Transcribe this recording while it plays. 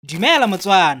Dumela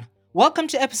Motswana! Welcome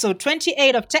to episode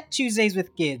 28 of Tech Tuesdays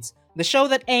with Kids, the show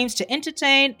that aims to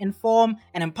entertain, inform,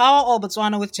 and empower all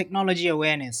Botswana with technology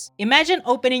awareness. Imagine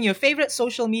opening your favorite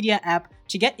social media app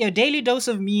to get your daily dose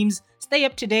of memes, stay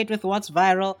up to date with what's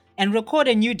viral, and record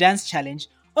a new dance challenge,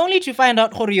 only to find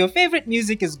out how your favorite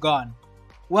music is gone.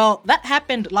 Well, that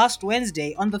happened last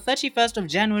Wednesday on the 31st of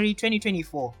January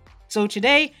 2024. So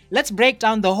today, let's break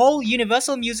down the whole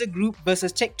Universal Music Group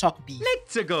versus TikTok beef.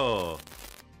 Let's go!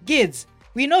 Kids,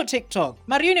 we know TikTok,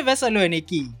 but Universal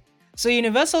Loeneki. So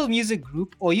Universal Music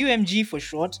Group, or UMG for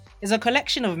short, is a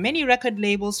collection of many record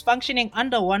labels functioning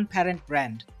under one parent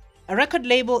brand. A record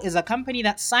label is a company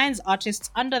that signs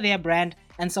artists under their brand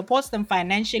and supports them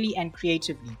financially and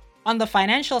creatively. On the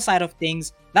financial side of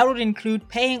things, that would include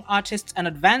paying artists an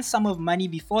advance sum of money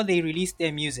before they release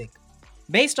their music.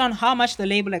 Based on how much the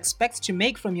label expects to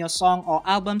make from your song or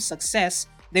album's success,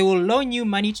 they will loan you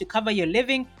money to cover your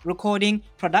living, recording,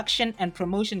 production, and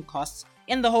promotion costs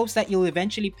in the hopes that you'll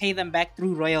eventually pay them back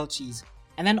through royalties.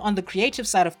 And then on the creative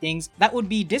side of things, that would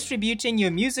be distributing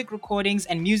your music recordings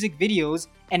and music videos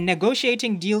and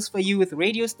negotiating deals for you with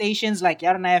radio stations like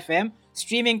Yarna FM,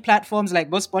 streaming platforms like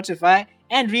Spotify,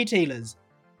 and retailers.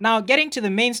 Now, getting to the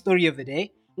main story of the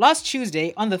day, last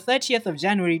Tuesday, on the 30th of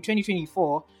January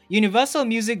 2024, Universal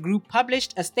Music Group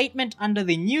published a statement under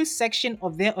the news section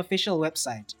of their official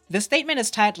website. The statement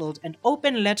is titled An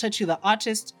Open Letter to the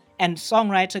Artist and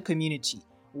Songwriter Community,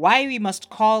 Why We Must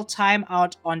Call Time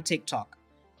Out on TikTok.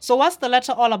 So what's the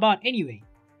letter all about anyway?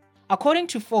 According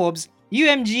to Forbes,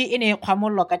 UMG in a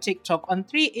kwamoloka TikTok on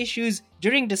 3 issues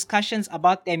during discussions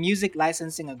about their music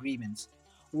licensing agreements.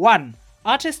 1.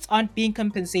 Artists aren't being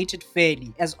compensated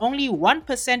fairly, as only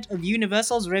 1% of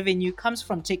Universal's revenue comes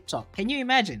from TikTok. Can you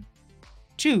imagine?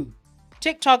 2.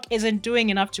 TikTok isn't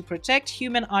doing enough to protect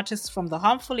human artists from the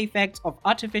harmful effects of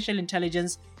artificial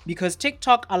intelligence because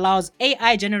TikTok allows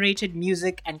AI-generated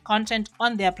music and content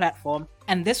on their platform,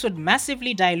 and this would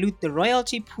massively dilute the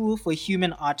royalty pool for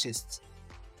human artists.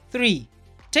 3.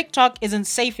 TikTok isn't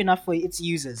safe enough for its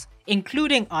users,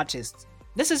 including artists.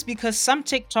 This is because some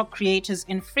TikTok creators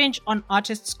infringe on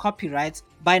artists' copyrights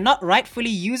by not rightfully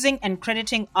using and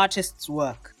crediting artists'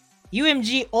 work.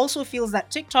 UMG also feels that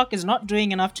TikTok is not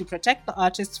doing enough to protect the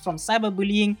artists from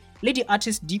cyberbullying, lady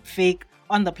artist deepfake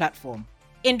on the platform.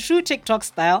 In true TikTok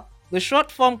style, the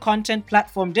short-form content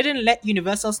platform didn't let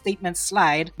Universal statements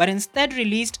slide, but instead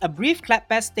released a brief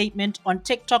clapback statement on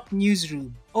TikTok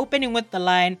Newsroom, opening with the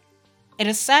line, "It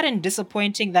is sad and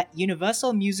disappointing that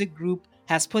Universal Music Group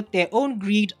has put their own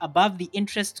greed above the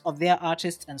interests of their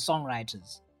artists and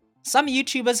songwriters." Some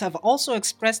YouTubers have also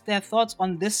expressed their thoughts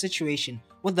on this situation,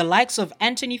 with the likes of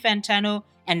Anthony Fantano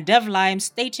and Dev Lime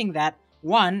stating that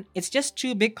 1. It's just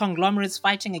 2 big conglomerates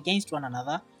fighting against one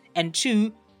another, and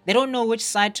 2. They don't know which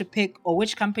side to pick or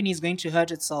which company is going to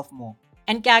hurt itself more.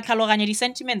 And ke a tlhaloganya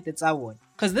di-sentiment tsa bone,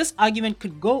 cause this argument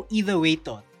could go either way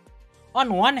though.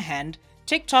 On one hand,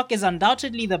 TikTok is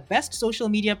undoubtedly the best social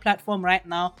media platform right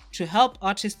now to help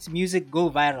artists' music go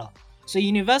viral, so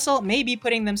Universal may be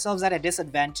putting themselves at a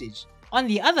disadvantage. On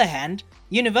the other hand,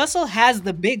 Universal has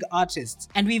the big artists,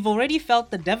 and we've already felt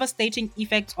the devastating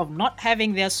effects of not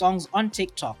having their songs on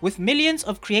TikTok, with millions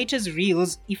of creators'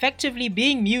 reels effectively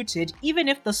being muted even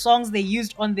if the songs they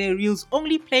used on their reels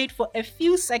only played for a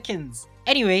few seconds.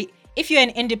 Anyway, if you're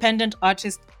an independent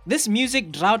artist, this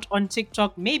music drought on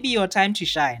TikTok may be your time to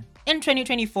shine. In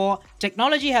 2024,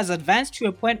 technology has advanced to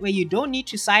a point where you don't need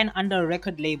to sign under a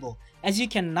record label, as you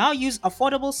can now use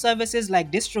affordable services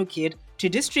like DistroKid to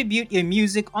distribute your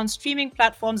music on streaming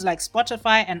platforms like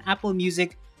Spotify and Apple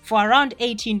Music for around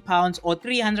 £18 or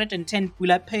 310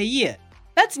 pula per year.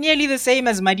 That's nearly the same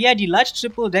as Madiadi large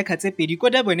triple-decker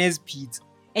Pedikoda Bonez Pete,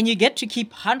 and you get to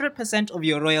keep 100% of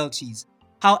your royalties.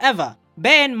 However,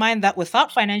 bear in mind that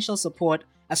without financial support,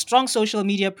 a strong social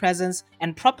media presence,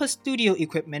 and proper studio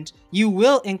equipment, you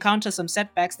will encounter some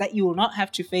setbacks that you will not have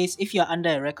to face if you're under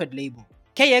a record label.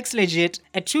 KX Legit,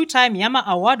 a 2-time Yama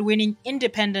award-winning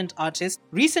independent artist,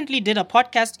 recently did a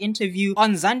podcast interview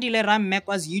on Zandile Ram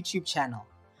Mekwa's YouTube channel.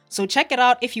 So check it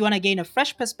out if you want to gain a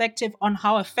fresh perspective on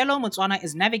how a fellow Motswana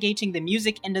is navigating the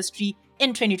music industry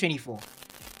in 2024.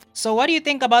 So what do you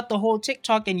think about the whole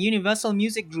TikTok and Universal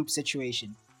Music Group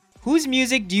situation? Whose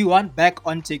music do you want back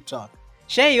on TikTok?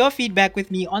 Share your feedback with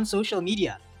me on social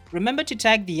media. Remember to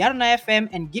tag the Yarna FM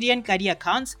and Gideon Kadi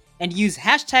accounts and use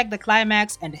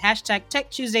 #TheClimax and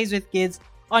 #TechTuesdaysWithKids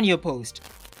on your post.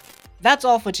 That's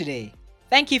all for today.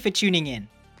 Thank you for tuning in.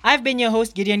 I've been your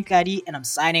host Gideon Kadi and I'm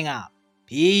signing out.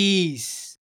 Peace.